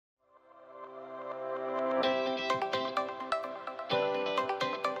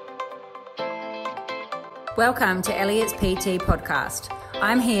Welcome to Elliot's PT podcast.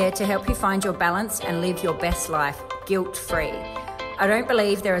 I'm here to help you find your balance and live your best life guilt-free. I don't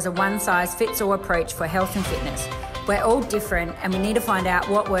believe there is a one-size-fits-all approach for health and fitness. We're all different and we need to find out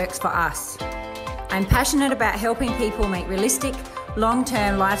what works for us. I'm passionate about helping people make realistic,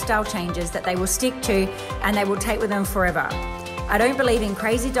 long-term lifestyle changes that they will stick to and they will take with them forever. I don't believe in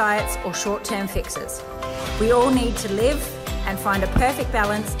crazy diets or short-term fixes. We all need to live and find a perfect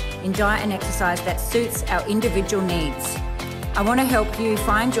balance in diet and exercise that suits our individual needs. I want to help you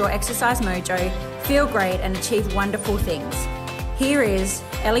find your exercise mojo, feel great and achieve wonderful things. Here is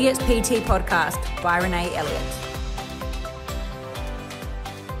Elliot's PT podcast by Renee Elliott.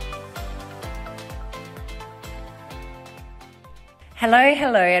 Hello,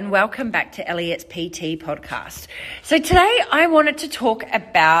 and welcome back to Elliot's PT podcast. So today I wanted to talk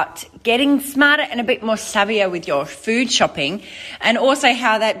about getting smarter and a bit more savvier with your food shopping and also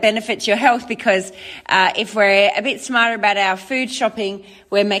how that benefits your health because if we're a bit smarter about our food shopping,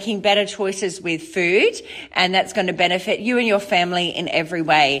 we're making better choices with food and that's going to benefit you and your family in every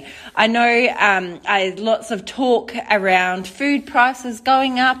way. I know lots of talk around food prices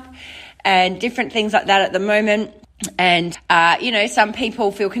going up and different things like that at the moment. And, some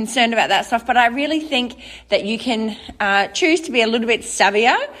people feel concerned about that stuff, but I really think that you can choose to be a little bit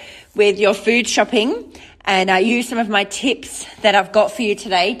savvier with your food shopping and use some of my tips that I've got for you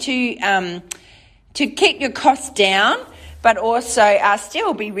today to keep your costs down, but also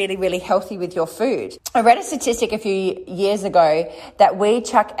still be really, really healthy with your food. I read a statistic a few years ago that we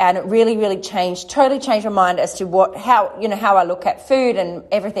chuck, and it really, really totally changed my mind as to how I look at food and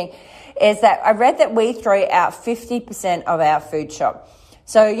everything. Is that I read that we throw out 50% of our food shop.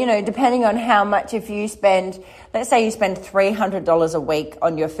 So, depending on how much, if you spend, let's say you spend $300 a week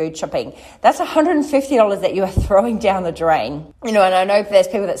on your food shopping, that's $150 that you are throwing down the drain. And I know there's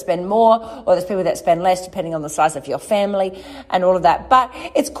people that spend more or there's people that spend less depending on the size of your family and all of that. But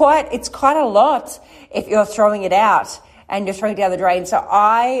it's quite a lot if you're throwing it out and you're throwing it down the drain. So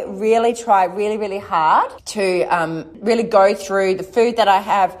I really try really, really hard to really go through the food that I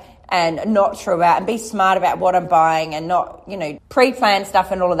have and not throw out and be smart about what I'm buying and not, pre-plan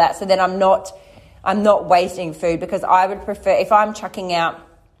stuff and all of that. So then I'm not wasting food because I would prefer, if I'm chucking out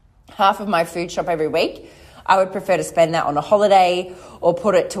half of my food shop every week, I would prefer to spend that on a holiday or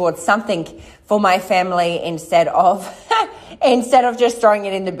put it towards something for my family instead of just throwing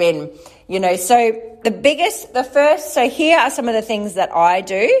it in the bin, So here are some of the things that I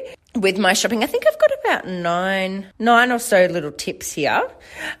do with my shopping. I think I've got about nine or so little tips here,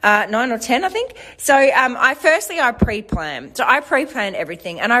 9 or 10, I think. So, I pre-plan. So I pre-plan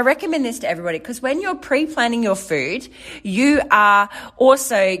everything and I recommend this to everybody because when you're pre-planning your food, you are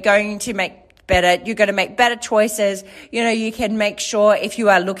also going to you're going to make better choices. You can make sure if you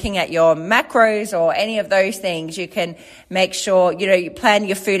are looking at your macros or any of those things, you can make sure, you plan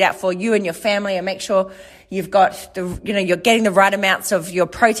your food out for you and your family and make sure you've got you're getting the right amounts of your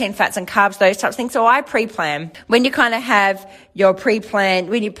protein, fats and carbs, those types of things. So I pre-plan. When you kind of have your pre-plan,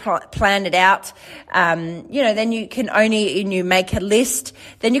 when you plan it out, then you can you make a list,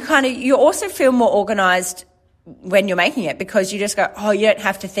 then you also feel more organized when you're making it because you just go, you don't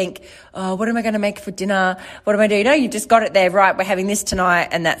have to think, what am I going to make for dinner? What am I doing? No, you just got it there, right? We're having this tonight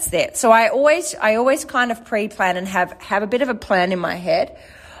and that's that. So I always kind of pre-plan and have a bit of a plan in my head.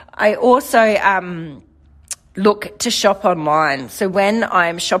 I also, look to shop online. So when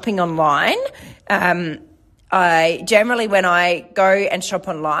I'm shopping online, I generally, when I go and shop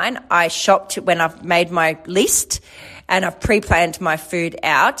online, I shop when I've made my list and I've pre-planned my food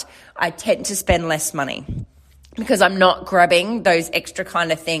out. I tend to spend less money because I'm not grabbing those extra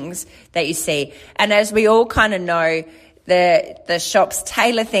kind of things that you see. And as we all kind of know, the shops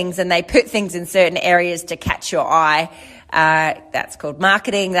tailor things and they put things in certain areas to catch your eye. That's called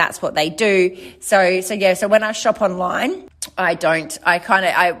marketing. That's what they do. So when I shop online,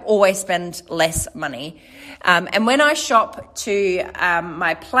 I always spend less money. And when I shop to,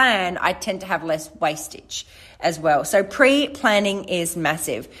 my plan, I tend to have less wastage as well. So pre-planning is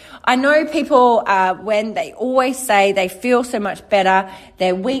massive. I know people, when they always say they feel so much better,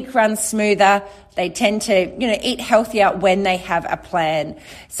 their week runs smoother, they tend to, eat healthier when they have a plan.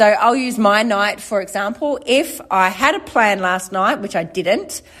 So I'll use my night, for example. If I had a plan last night, which I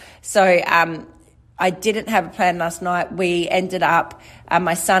didn't, I didn't have a plan last night. We ended up,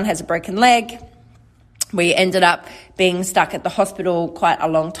 my son has a broken leg. We ended up being stuck at the hospital quite a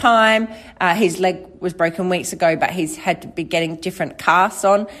long time. His leg was broken weeks ago, but he's had to be getting different casts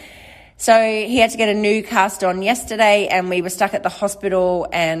on. So he had to get a new cast on yesterday, and we were stuck at the hospital,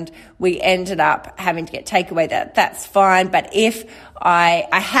 and we ended up having to get takeaway. That's fine. But if I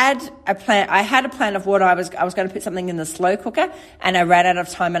had a plan of what I was going to put something in the slow cooker, and I ran out of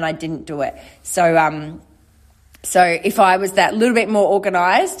time and I didn't do it. So if I was that little bit more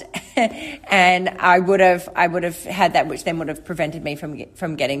organised, and I would have had that, which then would have prevented me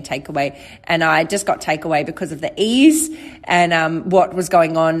from getting takeaway. And I just got takeaway because of the ease and what was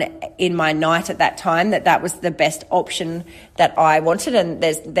going on in my night at that time. That was the best option that I wanted, and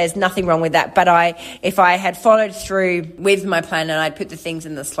there's nothing wrong with that. But if I had followed through with my plan and I'd put the things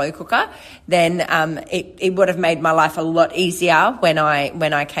in the slow cooker, then it would have made my life a lot easier when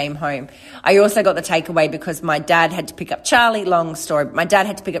I came home. I also got the takeaway because my dad had to pick up Charlie. Long story. My dad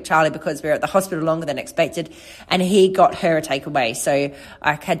had to pick up Charlie because we were at the hospital longer than expected, and he got her a takeaway. So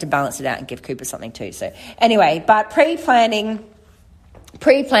I had to balance it out and give Cooper something too. So anyway, but pre-planning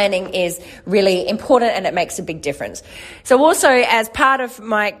is really important, and it makes a big difference. So also, as part of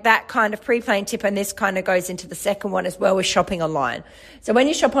that kind of pre-planning tip, and this kind of goes into the second one as well, is shopping online. So when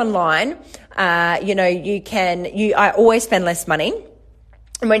you shop online, I always spend less money.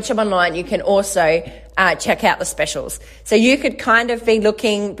 And when you shop online, you can also check out the specials. So you could kind of be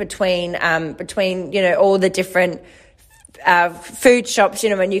looking between all the different food shops,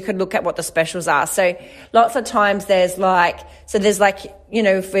 and you could look at what the specials are. So lots of times there's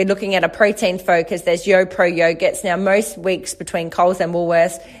if we're looking at a protein focus, there's YoPro yogurts. Now, most weeks between Coles and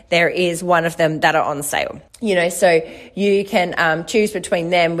Woolworths, there is one of them that are on sale. So you can choose between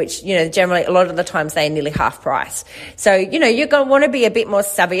them, which, generally a lot of the times they're nearly half price. So, you're going to want to be a bit more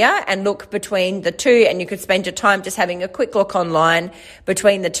savvier and look between the two, and you could spend your time just having a quick look online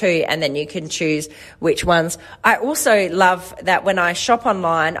between the two, and then you can choose which ones. I also love that when I shop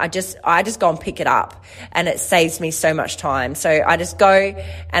online, I just go and pick it up, and it saves me so much time. So I just go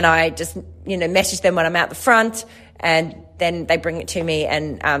and I just, message them when I'm out the front, and then they bring it to me,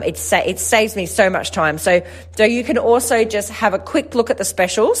 and it saves me so much time. So you can also just have a quick look at the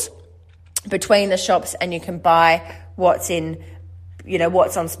specials between the shops, and you can buy what's on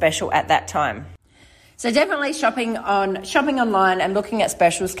special at that time. So definitely shopping online and looking at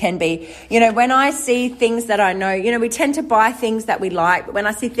specials can be, when I see things that I know, we tend to buy things that we like, but when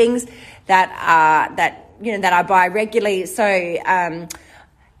I see things that I buy regularly, so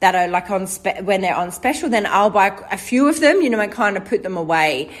that are like when they're on special, then I'll buy a few of them, and kind of put them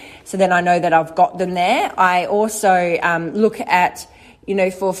away. So then I know that I've got them there. I also look at,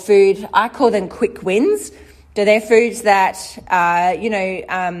 for food, I call them quick wins. So they're foods that,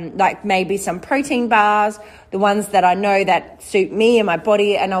 like maybe some protein bars, the ones that I know that suit me and my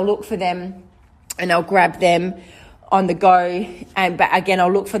body, and I'll look for them and I'll grab them on the go. But again,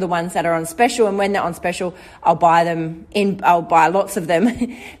 I'll look for the ones that are on special, and when they're on special, I'll buy lots of them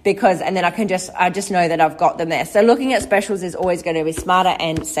and then I just know that I've got them there. So looking at specials is always going to be smarter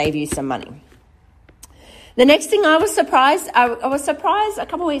and save you some money. The next thing, I was surprised a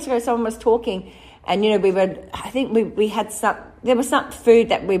couple of weeks ago, someone was talking, and there was some food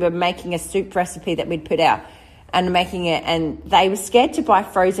that we were making a soup recipe that we'd put out and making it, and they were scared to buy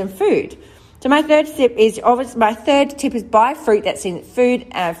frozen food. So my third tip is buy fruit that's in fruit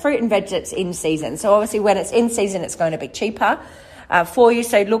and veg that's in season. So obviously when it's in season, it's going to be cheaper for you.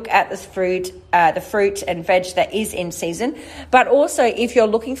 So look at this fruit, the fruit and veg that is in season. But also, if you're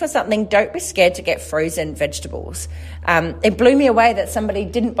looking for something, don't be scared to get frozen vegetables. It blew me away that somebody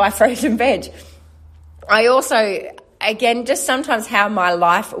didn't buy frozen veg. I also, again, just sometimes how my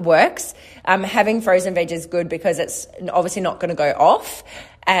life works, having frozen veg is good because it's obviously not going to go off.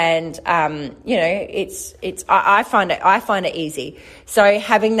 And, I find it easy. So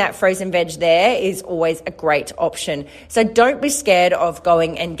having that frozen veg there is always a great option. So don't be scared of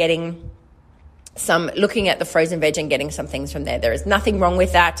going and looking at the frozen veg and getting some things from there. There is nothing wrong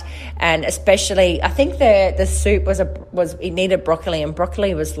with that. And especially, I think the soup it needed broccoli, and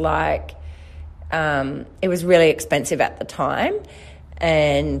broccoli was like, it was really expensive at the time.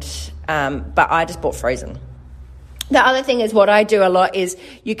 But I just bought frozen. The other thing is, what I do a lot is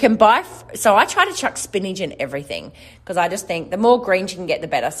you can buy, so I try to chuck spinach in everything, because I just think the more greens you can get, the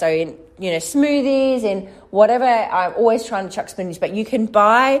better. So in, smoothies and whatever, I'm always trying to chuck spinach, but you can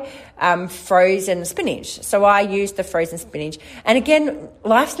buy frozen spinach. So I use the frozen spinach. And again,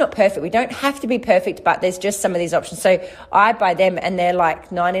 life's not perfect. We don't have to be perfect, but there's just some of these options. So I buy them, and they're like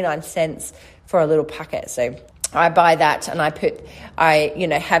 99 cents for a little packet. So I buy that, and have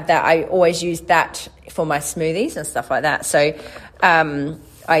that. I always use that for my smoothies and stuff like that. So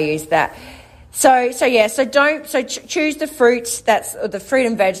I use that. Choose the fruit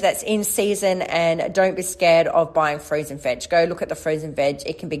and veg that's in season, and don't be scared of buying frozen veg. Go look at the frozen veg.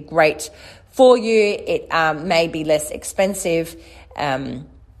 It can be great for you. It may be less expensive. So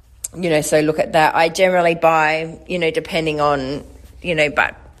look at that. I generally buy, depending on,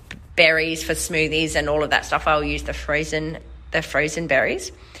 but berries for smoothies and all of that stuff, I'll use the frozen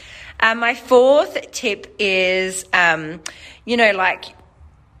berries. My fourth tip is,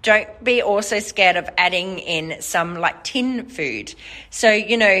 don't be also scared of adding in some tin food. So,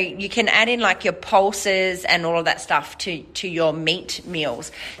 you can add in your pulses and all of that stuff to your meat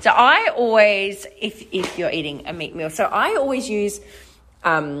meals. So I always, if you're eating a meat meal, so I always use,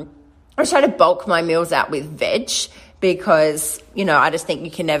 I try to bulk my meals out with veg, because, I just think you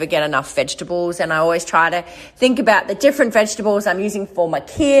can never get enough vegetables. And I always try to think about the different vegetables I'm using for my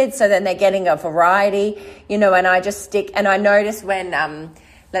kids, so then they're getting a variety, and I just stick. And I notice when,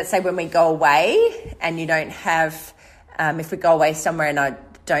 let's say when we go away and you don't have, if we go away somewhere and I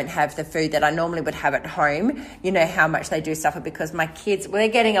don't have the food that I normally would have at home, how much they do suffer, because my kids, they're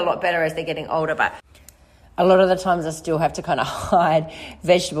getting a lot better as they're getting older, but a lot of the times I still have to kind of hide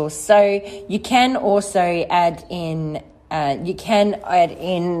vegetables. So you can also add in,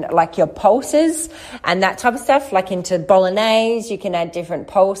 your pulses and that type of stuff, into bolognese. You can add different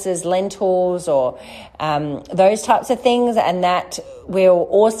pulses, lentils, or those types of things, and that will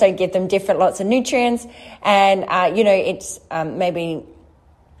also give them different lots of nutrients. And it's maybe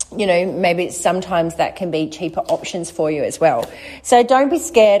sometimes that can be cheaper options for you as well. So don't be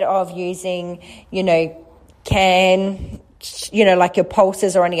scared of using, your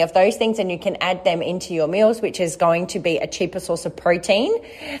pulses or any of those things, and you can add them into your meals, which is going to be a cheaper source of protein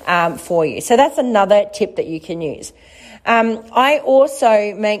for you. So that's another tip that you can use. I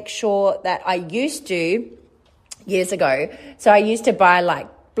also make sure that I used to, years ago, so I used to buy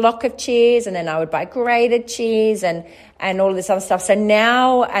block of cheese, and then I would buy grated cheese and all of this other stuff. So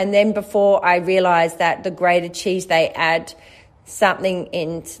now, and then before I realized that the grated cheese, they add something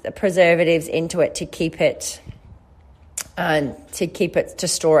in the preservatives into it to keep it to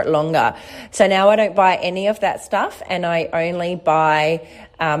store it longer. So now I don't buy any of that stuff, and I only buy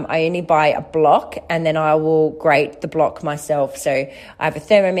a block, and then I will grate the block myself. So I have a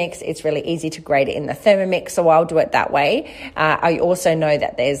Thermomix. It's really easy to grate it in the Thermomix, so I'll do it that way. I also know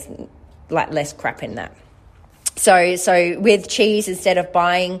that there's less crap in that. So with cheese, instead of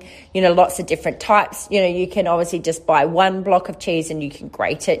buying, lots of different types, you can obviously just buy one block of cheese and you can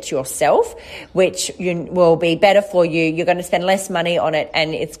grate it yourself, which will be better for you. You're going to spend less money on it,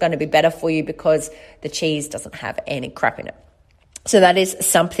 and it's going to be better for you because the cheese doesn't have any crap in it. So that is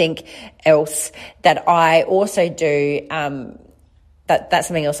something else that I also do. That's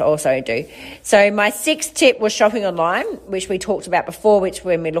something else I also do. So my sixth tip was shopping online, which we talked about before, which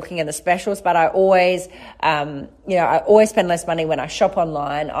when we're looking at the specials, but I always, I always spend less money when I shop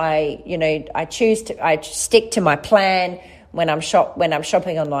online. I stick to my plan when I'm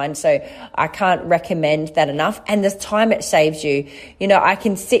shopping online. So I can't recommend that enough. And the time it saves you, I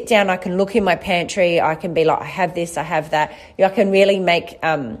can sit down, I can look in my pantry, I can be like, I have this, I have that. I can really make,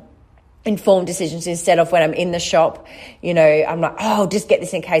 informed decisions, instead of when I'm in the shop, I'm like, oh, I'll just get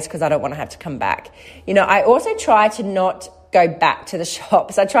this in case because I don't want to have to come back. I also try to not go back to the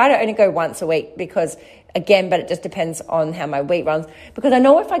shops. I try to only go once a week but it just depends on how my week runs, because I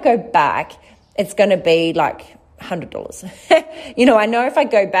know if I go back, it's going to be $100. I know if I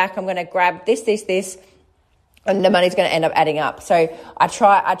go back, I'm going to grab this, and the money's going to end up adding up. So I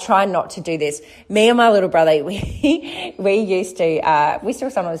try not to do this. Me and my little brother, we used to, we still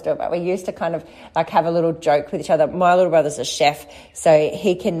sometimes do it, but we used to kind of have a little joke with each other. My little brother's a chef, so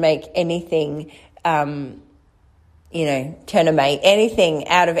he can make anything, anything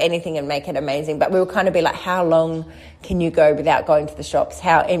out of anything and make it amazing. But we will kind of be like, how long can you go without going to the shops?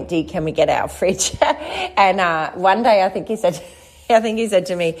 How empty can we get our fridge? And one day I think he said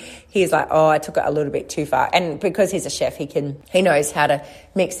to me, he's like, oh, I took it a little bit too far. And because he's a chef, he knows how to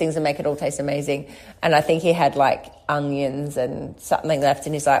mix things and make it all taste amazing. And I think he had onions and something left,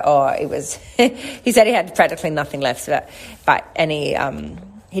 and he's like, oh, it was, he said he had practically nothing left, but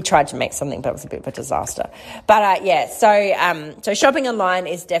he tried to make something, but it was a bit of a disaster. But so shopping online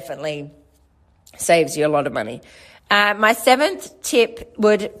is definitely saves you a lot of money. My seventh tip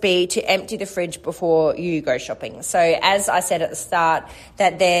would be to empty the fridge before you go shopping. So as I said at the start,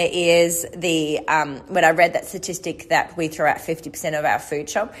 that there is when I read that statistic that we throw out 50% of our food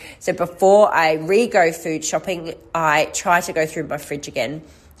shop. So before I go food shopping, I try to go through my fridge again.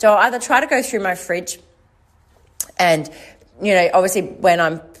 So I'll either try to go through my fridge and, obviously when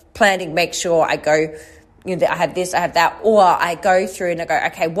I'm planning, make sure I go I have this, I have that, or I go through and I go,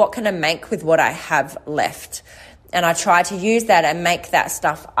 okay, what can I make with what I have left? And I try to use that and make that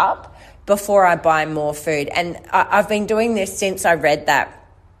stuff up before I buy more food. And I've been doing this since I read that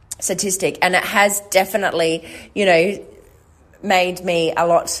statistic, and it has definitely, made me a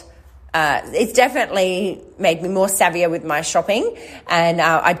lot. It's definitely made me more savvier with my shopping, and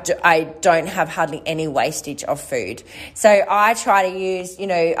I don't have hardly any wastage of food. So I try to use,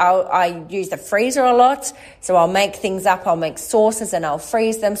 I use the freezer a lot. So I'll make things up, I'll make sauces and I'll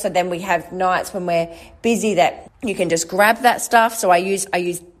freeze them. So then we have nights when we're busy that you can just grab that stuff. So I use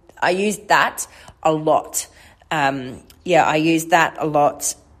that a lot. I use that a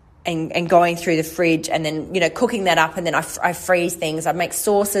lot. And going through the fridge and then, cooking that up, and then I freeze things. I make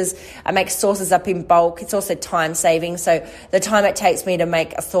sauces up in bulk. It's also time saving. So the time it takes me to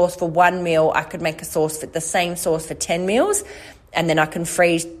make a sauce for one meal, I could make the same sauce for 10 meals. And then I can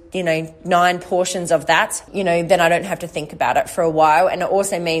freeze, 9 portions of that. Then I don't have to think about it for a while. And it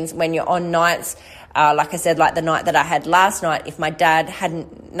also means when you're on nights, like I said, like the night that I had last night, if my dad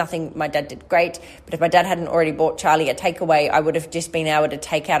did great, but if my dad hadn't already bought Charlie a takeaway, I would have just been able to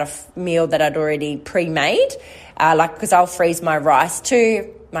take out a meal that I'd already pre-made, because I'll freeze my rice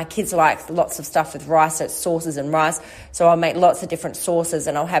too. My kids like lots of stuff with rice, so it's sauces and rice. So I'll make lots of different sauces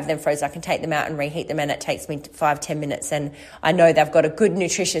and I'll have them frozen. I can take them out and reheat them, and it takes me 5-10 minutes, and I know they've got a good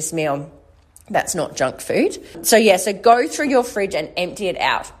nutritious meal. That's not junk food. So go through your fridge and empty it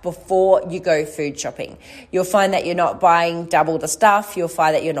out before you go food shopping. You'll find that you're not buying double the stuff. You'll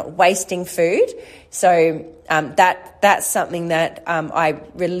find that you're not wasting food. So that's something that I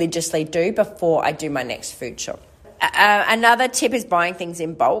religiously do before I do my next food shop. Another tip is buying things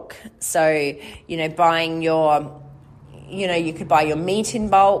in bulk. So, buying you could buy your meat in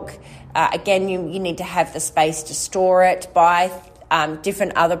bulk. Again, you need to have the space to store it. Buy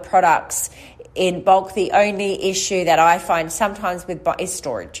different other products in bulk. The only issue that I find sometimes is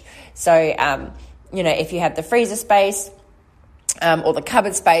storage. So, if you have the freezer space or the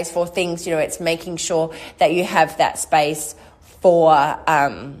cupboard space for things, it's making sure that you have that space for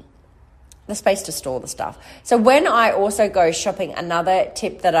the space to store the stuff. So when I also go shopping, another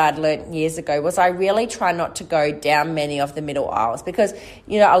tip that I'd learned years ago was I really try not to go down many of the middle aisles, because,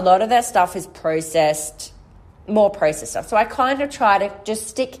 a lot of that stuff is more processed stuff. So I kind of try to just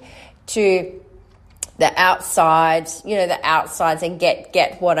stick to the outsides, and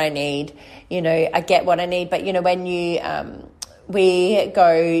get what I need. I get what I need. But, when we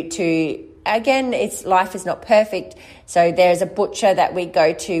go to, again, life is not perfect. So there's a butcher that we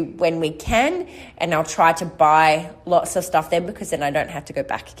go to when we can, and I'll try to buy lots of stuff there, because then I don't have to go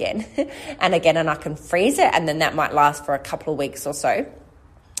back again and I can freeze it, and then that might last for a couple of weeks or so.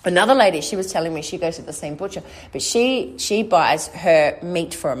 Another lady, she was telling me she goes to the same butcher, but she buys her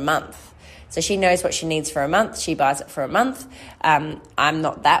meat for a month. So she knows what she needs for a month. She buys it for a month. I'm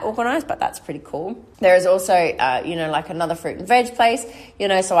not that organised, but that's pretty cool. There is also, like another fruit and veg place,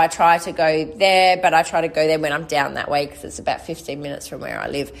 so I try to go there, but I try to go there when I'm down that way, because it's about 15 minutes from where I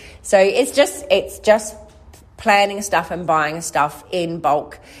live. So it's just planning stuff and buying stuff in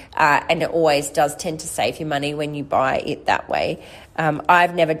bulk, and it always does tend to save you money when you buy it that way.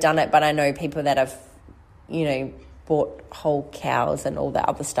 I've never done it, but I know people that have, bought whole cows and all that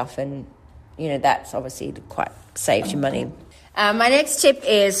other stuff, and that's obviously quite saves you money. My next tip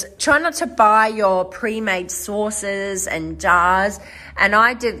is try not to buy your pre-made sauces and jars. And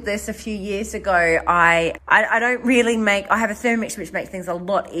I did this a few years ago. I don't really I have a Thermomix, which makes things a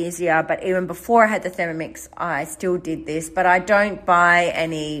lot easier. But even before I had the Thermomix, I still did this. But I don't buy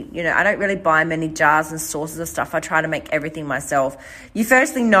any, I don't really buy many jars and sauces of stuff. I try to make everything myself. You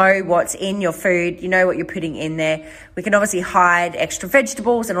firstly know what's in your food. You know what you're putting in there. We can obviously hide extra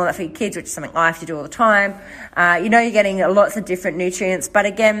vegetables and all that for your kids, which is something I have to do all the time. You're getting lots of different nutrients. But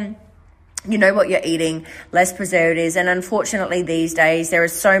again, you know what you're eating, less preservatives. And unfortunately these days there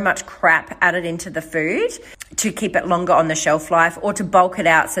is so much crap added into the food to keep it longer on the shelf life, or to bulk it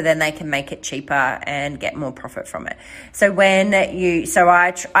out so then they can make it cheaper and get more profit from it. So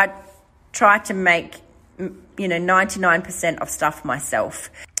I try to make 99% of stuff myself.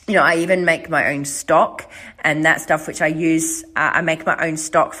 I even make my own stock, and that stuff which I use, I make my own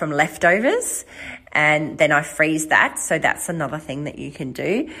stock from leftovers, and then I freeze that. So that's another thing that you can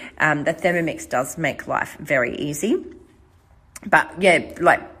do. The Thermomix does make life very easy. But yeah,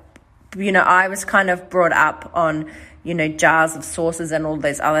 I was kind of brought up on, jars of sauces and all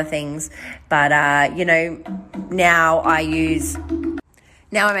those other things. But,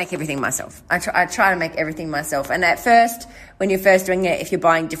 now I make everything myself. I try to make everything myself. And at first, when you're first doing it, if you're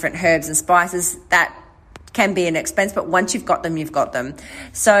buying different herbs and spices, that can be an expense, but once you've got them, you've got them.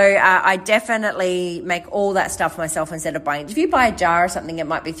 So I definitely make all that stuff myself instead of buying. If you buy a jar or something, it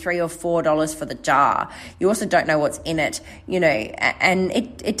might be $3 or $4 for the jar. You also don't know what's in it, and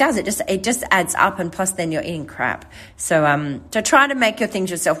it just adds up, and plus then you're eating crap. So try to make your things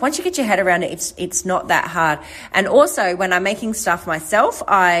yourself. Once you get your head around it, it's not that hard. And also when I'm making stuff myself,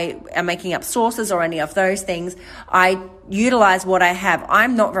 I am making up sauces or any of those things, I utilize what I have.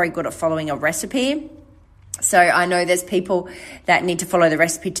 I'm not very good at following a recipe. So I know there's people that need to follow the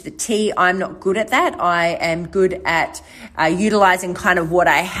recipe to the T. I'm not good at that. I am good at utilizing kind of what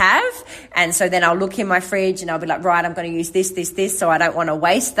I have. And so then I'll look in my fridge and I'll be like, right, I'm going to use this. So I don't want to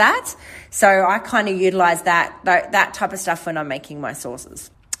waste that. So I kind of utilize that type of stuff when I'm making my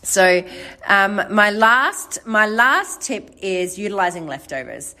sauces. So my last tip is utilizing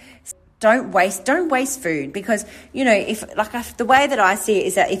leftovers. Don't waste food, because the way that I see it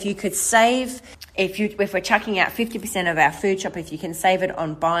is that if you could save, if we're chucking out 50% of our food shop, if you can save it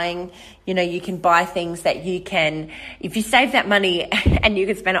on buying, you can buy things that you can, if you save that money and you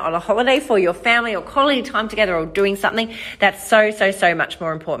can spend it on a holiday for your family or quality time together or doing something, that's so much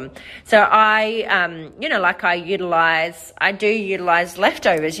more important. So I do utilize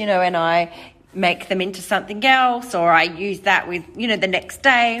leftovers, and I make them into something else, or I use that with, the next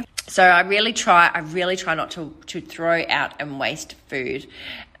day. So I really try not to throw out and waste food.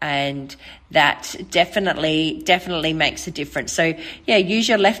 And that definitely makes a difference. So yeah, use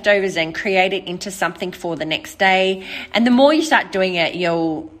your leftovers and create it into something for the next day. And the more you start doing it,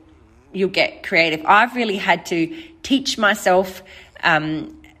 you'll get creative. I've really had to teach myself, how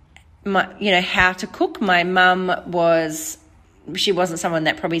to cook. My mum she wasn't someone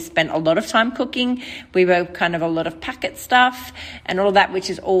that probably spent a lot of time cooking. We were kind of a lot of packet stuff and all of that,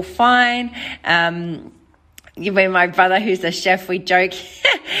 which is all fine. When my brother, who's a chef, we joke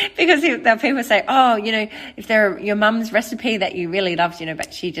because people say, oh, if they're your mum's recipe that you really loved,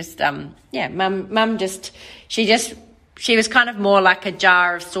 but she just, she was kind of more like a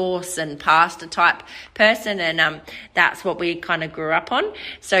jar of sauce and pasta type person, and that's what we kind of grew up on.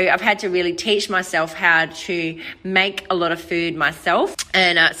 So I've had to really teach myself how to make a lot of food myself,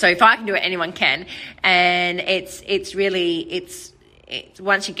 and so if I can do it, anyone can. And it's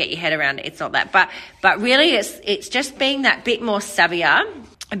once you get your head around it, it's not that, but really it's just being that bit more savvier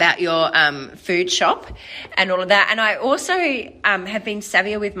about your food shop and all of that. And I also have been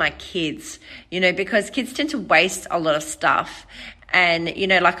savvier with my kids, because kids tend to waste a lot of stuff. And,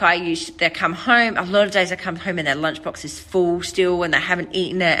 they come home, a lot of days I come home and their lunchbox is full still and they haven't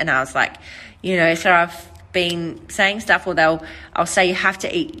eaten it. And I was like, so I've been saying stuff, or I'll say you have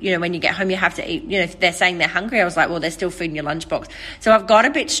to eat, when you get home you have to eat, if they're saying they're hungry, I was like, well, there's still food in your lunchbox. So I've got a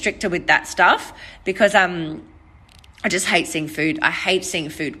bit stricter with that stuff, because I just hate seeing food. I hate seeing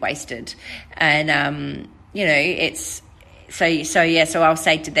food wasted. And it's so I'll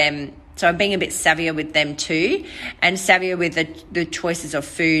say to them, so I'm being a bit savvier with them too, and savvier with the choices of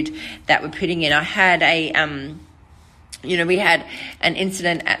food that we're putting in. I had we had an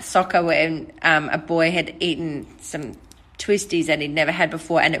incident at soccer where a boy had eaten some twisties that he'd never had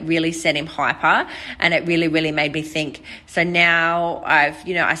before, and it really set him hyper, and it really made me think. So now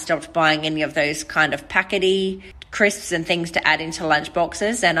I stopped buying any of those kind of packety crisps and things to add into lunch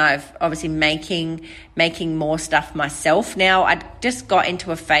boxes, and I've obviously making more stuff myself now. I just got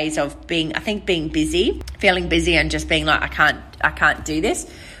into a phase of being busy, feeling busy, and just being like, I can't do this,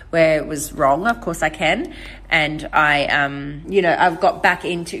 where it was wrong. Of course I can. And I I've got back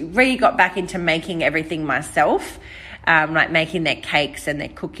into making everything myself, like making their cakes and their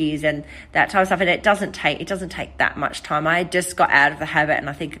cookies and that type of stuff. And it doesn't take that much time. I just got out of the habit, and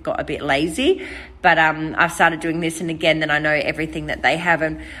I think it got a bit lazy. But I've started doing this, and again, then I know everything that they have.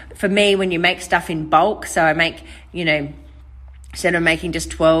 And for me, when you make stuff in bulk, so I make, instead of making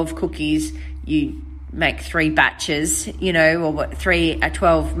just 12 cookies, you make 3 batches, or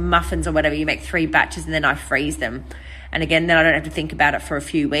 12 muffins or whatever. You make 3 batches, and then I freeze them. And again, then I don't have to think about it for a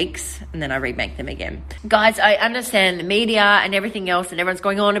few weeks, and then I remake them again. Guys, I understand the media and everything else, and everyone's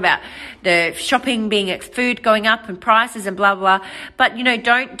going on about the shopping being food going up and prices and blah, blah. But,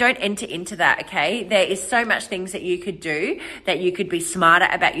 don't enter into that, okay? There is so much things that you could do, that you could be smarter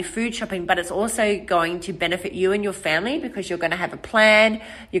about your food shopping, but it's also going to benefit you and your family, because you're going to have a plan,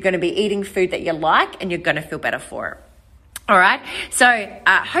 you're going to be eating food that you like, and you're going to feel better for it. All right, so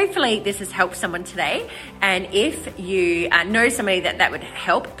hopefully this has helped someone today, and if you know somebody that would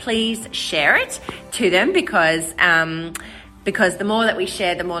help, please share it to them, because the more that we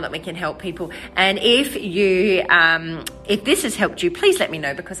share, the more that we can help people. And if this has helped you, please let me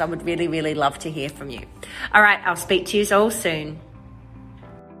know, because I would really love to hear from you. All right, I'll speak to you all soon.